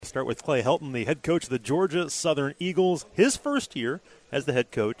start with Clay Helton, the head coach of the Georgia Southern Eagles, his first year as the head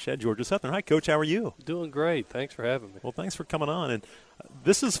coach at Georgia Southern. Hi, Coach. How are you? Doing great. Thanks for having me. Well, thanks for coming on. And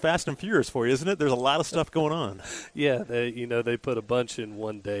this is fast and furious for you, isn't it? There's a lot of stuff going on. Yeah, they put a bunch in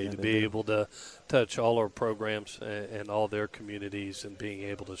one day to be able to touch all our programs and all their communities and being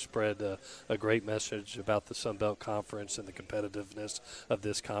able to spread a great message about the Sun Belt Conference and the competitiveness of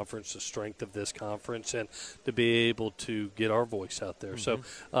this conference, the strength of this conference, and to be able to get our voice out there. So,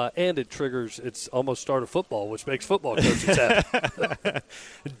 and it's almost start of football, which makes football coaches happy.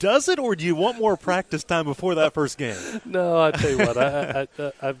 Does it, or do you want more practice time before that first game? No, I tell you what,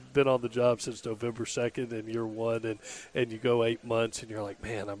 I've been on the job since November 2nd in year one, and you go 8 months, and you're like,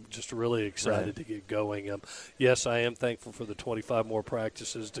 man, I'm just really excited to get going. Yes, I am thankful for the 25 more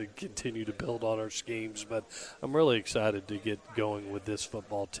practices to continue to build on our schemes, but I'm really excited to get going with this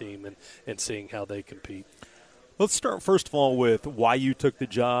football team and seeing how they compete. Let's start, first of all, with why you took the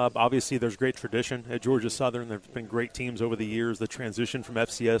job. Obviously, there's great tradition at Georgia Southern. There have been great teams over the years. The transition from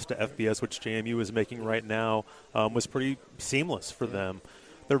FCS to FBS, which JMU is making right now, was pretty seamless for them.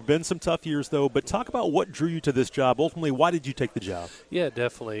 There have been some tough years, though, but talk about what drew you to this job. Ultimately, why did you take the job? Yeah,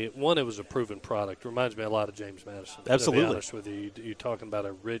 definitely. One, it was a proven product. Reminds me a lot of James Madison. Absolutely. To be honest with you, you're talking about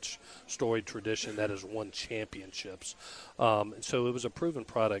a rich, storied tradition that has won championships. So it was a proven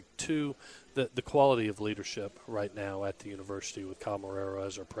product. Two, the quality of leadership right now at the university with Kyle Marrero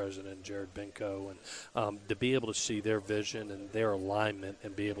as our president, Jared Benko, and to be able to see their vision and their alignment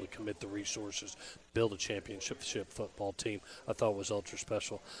and be able to commit the resources, build a championship football team, I thought was ultra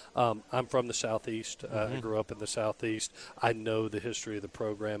special. I'm from the Southeast. I grew up in the Southeast. I know the history of the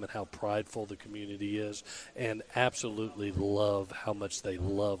program and how prideful the community is, and absolutely love how much they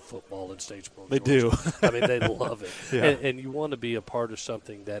love football in Statesboro, They Georgia. do. I mean, they love it. Yeah. And you want to be a part of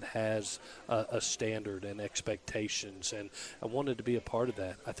something that has a standard and expectations, and I wanted to be a part of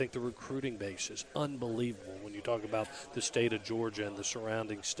that. I think the recruiting base is unbelievable when you talk about the state of Georgia and the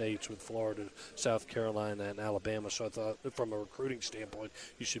surrounding states with Florida, South Carolina, and Alabama. So I thought from a recruiting standpoint,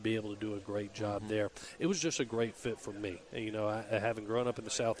 you should be able to do a great job there. It was just a great fit for me. And, you know, I having grown up in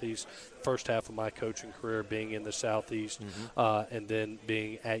the Southeast, first half of my coaching career being in the Southeast, and then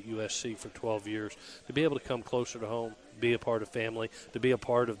being at USC for 12 years, to be able to come closer to home, be a part of family, to be a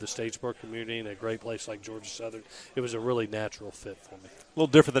part of the Statesboro community in a great place like Georgia Southern, it was a really natural fit for me. A little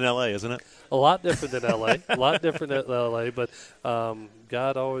different than L.A., isn't it? A lot different than L.A., a lot different than L.A., but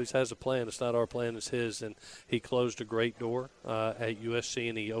God always has a plan. It's not our plan, it's His, and He closed a great door at USC,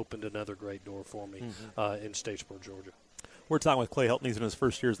 and He opened another great door for me in Statesboro, Georgia. We're talking with Clay Helton. He's in his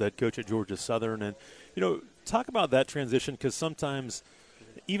first year as the head coach at Georgia Southern. And, you know, talk about that transition, because sometimes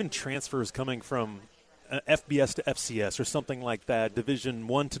even transfers coming from FBS to FCS or something like that, Division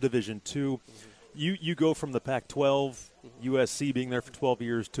I to Division II, you go from the Pac-12, USC being there for 12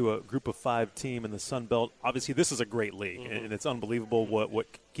 years, to a group of 5 team in the Sun Belt. Obviously, this is a great league, and it's unbelievable what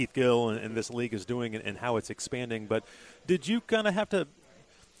Keith Gill and this league is doing and how it's expanding. But did you kind of have to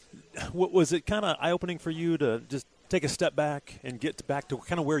 – was it kind of eye-opening for you to just take a step back and get back to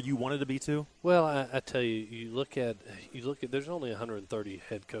kind of where you wanted to be to? Well, I tell you, you look at there's only 130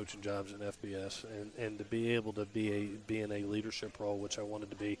 head coaching jobs in FBS, and to be able to be in a leadership role, which I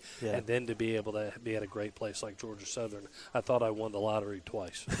wanted to be, and then to be able to be at a great place like Georgia Southern, I thought I won the lottery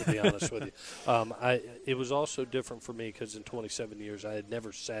twice, to be honest with you. It was also different for me because in 27 years I had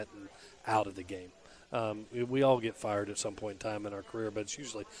never sat out of the game. We all get fired at some point in time in our career, but it's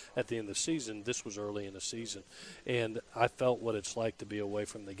usually at the end of the season. This was early in the season, and I felt what it's like to be away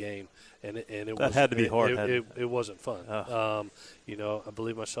from the game, and it had to be hard. It wasn't fun. You know, I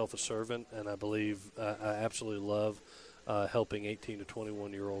believe myself a servant, and I believe I absolutely love helping 18 to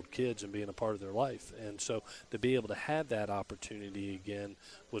 21-year-old kids and being a part of their life. And so to be able to have that opportunity again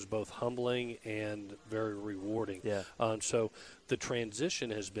was both humbling and very rewarding. Yeah. So the transition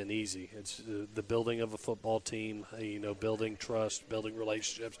has been easy. It's the building of a football team, you know, building trust, building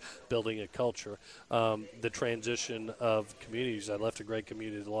relationships, building a culture. The transition of communities. I left a great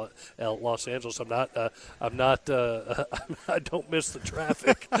community, Los Angeles. I don't miss the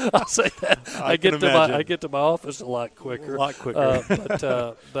traffic. I'll say that. I get to my office a lot quicker.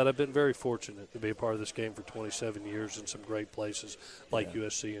 But I've been very fortunate to be a part of this game for 27 years in some great places like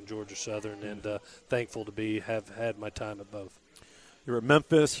USC and Georgia Southern, and thankful to have had my time at both. You're at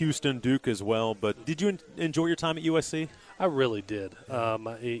Memphis, Houston, Duke as well, but did you enjoy your time at USC? I really did.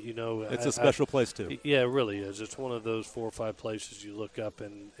 It's a special place too. Yeah, it really is. It's one of those 4 or 5 places you look up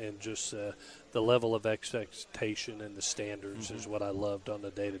and just the level of expectation and the standards is what I loved on a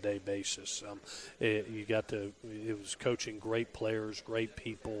day-to-day basis. It was coaching great players, great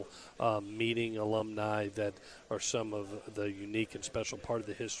people, meeting alumni that are some of the unique and special part of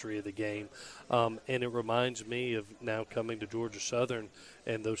the history of the game. And it reminds me of now coming to Georgia Southern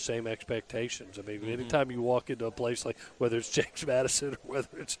and those same expectations. I mean, anytime you walk into a place like, whether it's James Madison or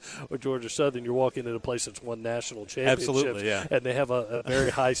whether it's Georgia Southern, you're walking into a place that's won national championships. Absolutely, yeah. And they have a very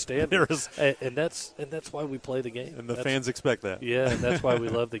high standard. And that's why we play the game. And the fans expect that. Yeah, and that's why we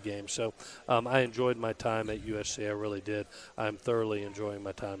love the game. So I enjoyed my time at USC. I really did. I'm thoroughly enjoying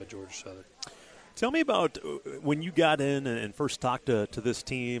my time at Georgia Southern. Tell me about when you got in and first talked to this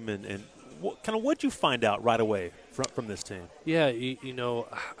team and what'd you find out right away from this team? Yeah,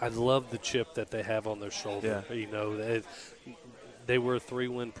 I love the chip that they have on their shoulder. Yeah. They were a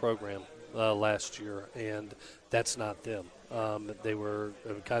 3-win program last year, and that's not them. They were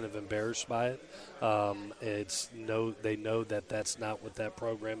kind of embarrassed by it. They know that that's not what that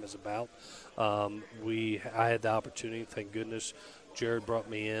program is about. I had the opportunity, thank goodness, Jared brought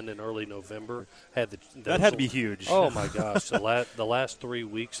me in early November. That had to be huge. Oh, my gosh. The last 3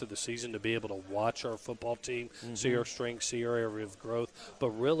 weeks of the season to be able to watch our football team, see our strengths, see our area of growth, but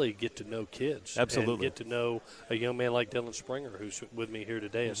really get to know kids. Absolutely. And get to know a young man like Dylan Springer, who's with me here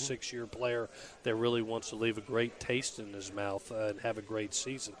today, a 6-year player that really wants to leave a great taste in his mouth and have a great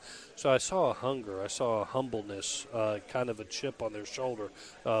season. So I saw a hunger. I saw a humbleness, kind of a chip on their shoulder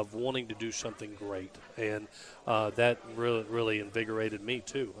of wanting to do something great. And that really invigorated me,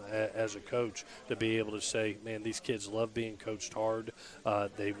 too, as a coach, to be able to say, man, these kids love being coached hard.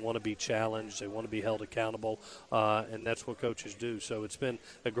 They want to be challenged. They want to be held accountable. And that's what coaches do. So it's been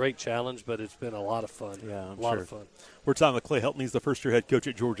a great challenge, but it's been a lot of fun. Yeah, a lot of fun. We're talking with Clay Helton. He's the first-year head coach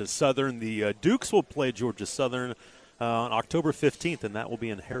at Georgia Southern. The Dukes will play Georgia Southern on October 15th, and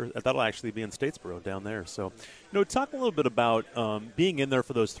that'll actually be in Statesboro down there. So, talk a little bit about being in there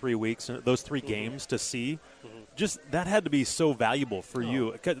for those 3 weeks, those 3 games to see. Just that had to be so valuable for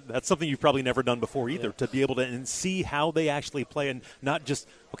you. That's something you've probably never done before either, to be able to and see how they actually play and not just,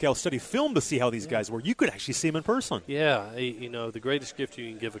 I'll study film to see how these guys work. You could actually see them in person. Yeah, the greatest gift you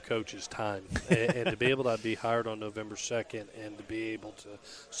can give a coach is time. and to be able to be hired on November 2nd and to be able to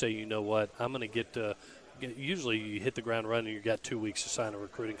say, you know what, I'm going to get to – usually you hit the ground running, you've got 2 weeks to sign a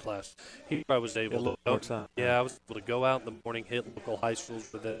recruiting class. I was able to go out in the morning, hit local high schools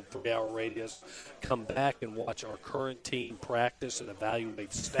within a 3-hour radius, come back and watch our current team practice and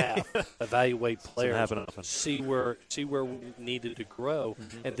evaluate staff, evaluate players, see where we needed to grow,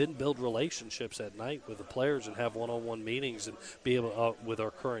 and then build relationships at night with the players and have one-on-one meetings and be able with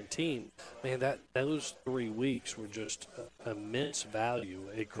our current team. Man, those 3 weeks were just immense value.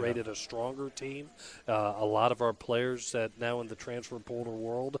 It created a stronger team. A lot of our players that now in the transfer portal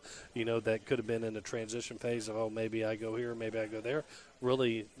world, that could have been in a transition phase of, maybe I go here, maybe I go there.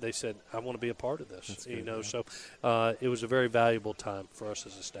 Really, they said, I want to be a part of this. So it was a very valuable time for us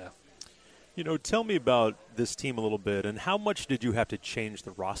as a staff. Tell me about this team a little bit, and how much did you have to change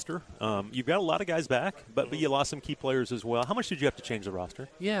the roster? You've got a lot of guys back, but you lost some key players as well. How much did you have to change the roster?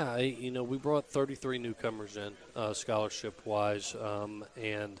 Yeah, we brought 33 newcomers in, scholarship-wise,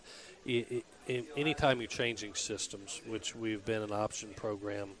 and anytime you're changing systems, which we've been an option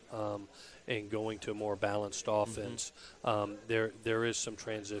program, and going to a more balanced offense, there is some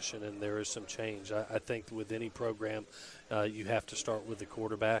transition and there is some change. I think with any program, you have to start with the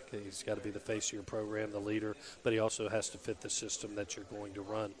quarterback. He's got to be the face of your program, the leader, but he also has to fit the system that you're going to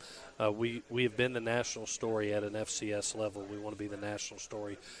run. We have been the national story at an FCS level. We want to be the national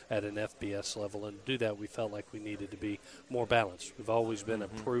story at an FBS level, and to do that we felt like we needed to be more balanced. We've always been a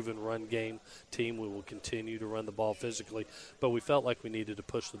proven run game team. We will continue to run the ball physically, but we felt like we needed to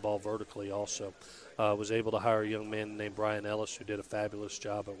push the ball vertically also. Was able to hire a young man named Brian Ellis, who did a fabulous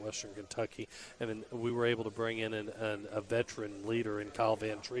job at Western Kentucky. And then we were able to bring in a veteran leader in Kyle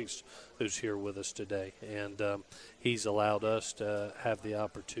Van Treese, who's here with us today. And he's allowed us to have the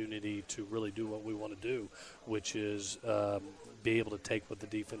opportunity to really do what we want to do, which is be able to take what the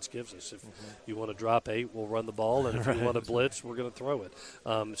defense gives us. If you want to drop 8, we'll run the ball. And if you want to blitz, we're going to throw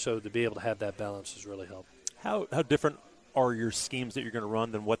it. So to be able to have that balance has really helped. How different are your schemes that you're going to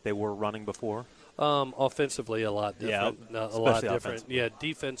run than what they were running before? Offensively, a lot different. Yeah, a lot different. Yeah,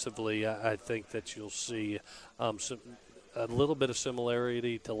 defensively, I think that you'll see a little bit of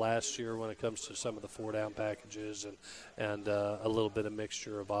similarity to last year when it comes to some of the 4-down packages and a little bit of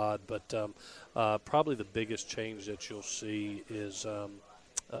mixture of odd. But probably the biggest change that you'll see is on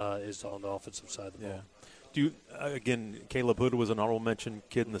the offensive side of the ball. Again, Caleb Hood was an honorable mention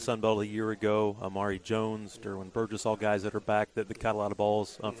kid in the Sun Belt a year ago. Amari Jones, Derwin Burgess, all guys that are back that caught a lot of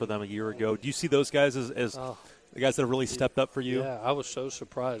balls for them a year ago. Do you see those guys as the guys that have really stepped up for you? Yeah, I was so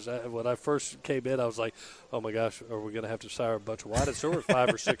surprised. When I first came in, I was like, oh, my gosh, are we going to have to sign a bunch of wideouts? There were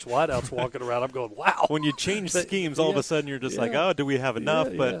 5 or 6 wideouts walking around. I'm going, wow. When you change schemes, all of a sudden you're just like, oh, do we have enough?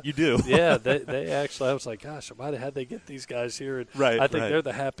 But you do. Yeah, they actually – I was like, gosh, how'd they get these guys here? And I think they're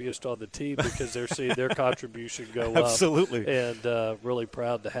the happiest on the team because they're seeing their contribution go up. Absolutely. And really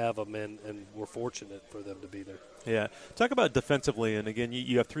proud to have them, and we're fortunate for them to be there. Yeah. Talk about defensively. And, again,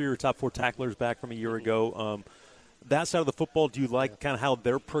 you have 3 of your top 4 tacklers back from a year ago. That side of the football, do you like kind of how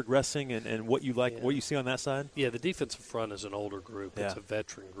they're progressing and what you like, what you see on that side? Yeah, the defensive front is an older group. Yeah. It's a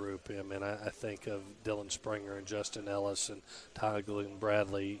veteran group. I mean, I think of Dylan Springer and Justin Ellis and Tyler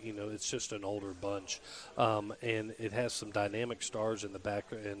Bradley. You know, it's just an older bunch. And it has some dynamic stars in the back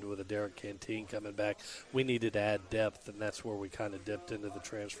end with a Derek Canteen coming back. We needed to add depth, and that's where we kind of dipped into the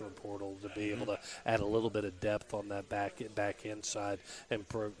transfer portal to be able to add a little bit of depth on that back end side and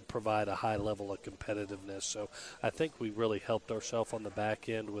provide a high level of competitiveness. So I think we really helped ourselves on the back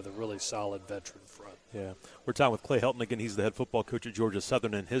end with a really solid veteran front. Yeah. We're talking with Clay Helton again. He's the head football coach at Georgia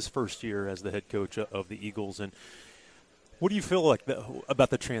Southern in his first year as the head coach of the Eagles. And what do you feel like about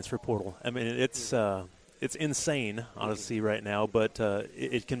the transfer portal? I mean, it's insane, honestly, right now, but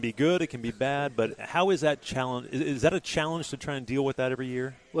it can be good, it can be bad, but how is that challenge? Is that a challenge to try and deal with that every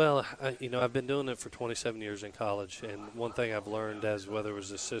year? Well, I've been doing it for 27 years in college, and one thing I've learned as whether it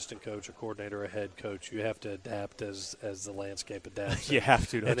was assistant coach, a coordinator, or a head coach, you have to adapt as the landscape adapts. You have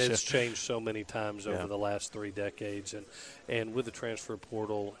to, don't and you? it's changed so many times over the last 3 decades, and with the transfer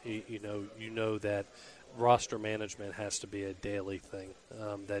portal, you know that roster management has to be a daily thing,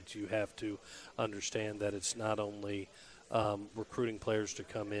 that you have to understand that it's not only recruiting players to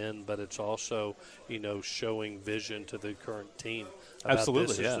come in, but it's also, showing vision to the current team.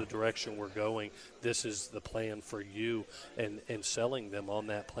 Absolutely, this is the direction we're going. This is the plan for you, and selling them on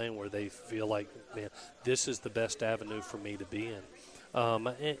that plan where they feel like, man, this is the best avenue for me to be in.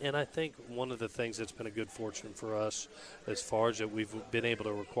 And I think one of the things that's been a good fortune for us as far as that we've been able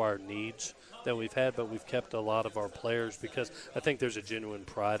to require needs that we've had, but we've kept a lot of our players because I think there's a genuine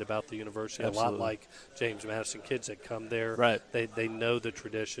pride about the university. Absolutely. A lot like James Madison kids that come there. Right. They know the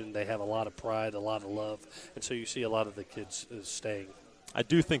tradition. They have a lot of pride, a lot of love. And so you see a lot of the kids staying. I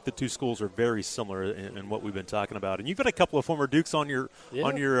do think the two schools are very similar in what we've been talking about. And you've got a couple of former Dukes on your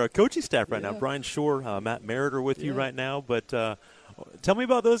coaching staff right now. Brian Shore, Matt Merritt are with you right now. But tell me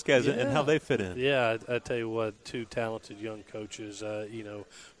about those guys and how they fit in. Yeah, I tell you what, 2 talented young coaches.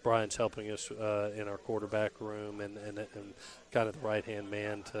 Brian's helping us in our quarterback room and kind of the right-hand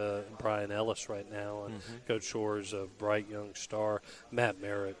man to Brian Ellis right now. And Coach Shore is a bright young star. Matt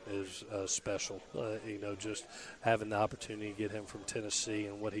Merritt is special. Just having the opportunity to get him from Tennessee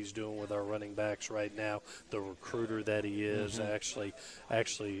and what he's doing with our running backs right now, the recruiter that he is, actually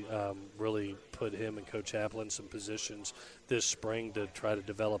really put him and Coach Apple in some positions this spring to try to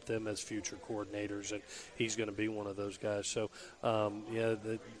develop them as future coordinators, and he's going to be one of those guys. So,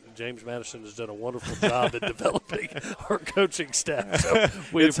 James Madison has done a wonderful job at developing our coaching staff. So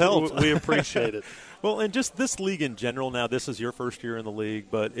we appreciate it. Well, and just this league in general now, this is your first year in the league,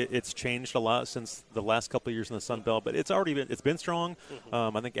 but it's changed a lot since the last couple of years in the Sun Belt. But it's been strong.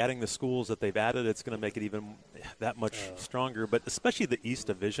 I think adding the schools that they've added, it's going to make it even that much stronger. But especially the East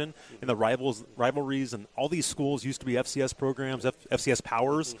Division and the rivalries, and all these schools used to be FCS programs, FCS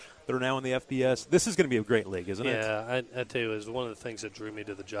powers that are now in the FBS. This is going to be a great league, isn't it? Yeah, I tell you, it was one of the things that drew me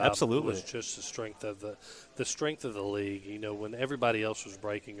to the job. Absolutely. Was just the strength of the league. When everybody else was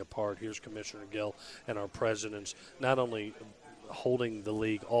breaking apart, here's Commissioner Gill and our presidents not only holding the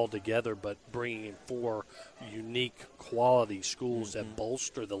league all together, but bringing in 4 unique quality schools that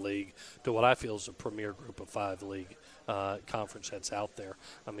bolster the league to what I feel is a premier group of 5 league conference that's out there.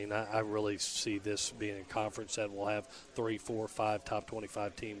 I mean, I really see this being a conference that will have 3, 4, 5 top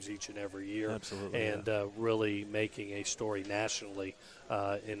 25 teams each and every year. Absolutely, and really making a story nationally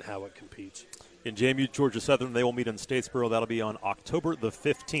in how it competes. In JMU, Georgia Southern, they will meet in Statesboro. That'll be on October the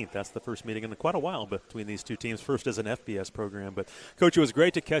 15th. That's the first meeting in quite a while between these two teams, first as an FBS program. But, Coach, it was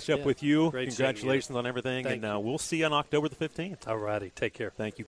great to catch up with you. Great. Congratulations on everything. Thank you. We'll see you on October the 15th. All righty. Take care. Thank you.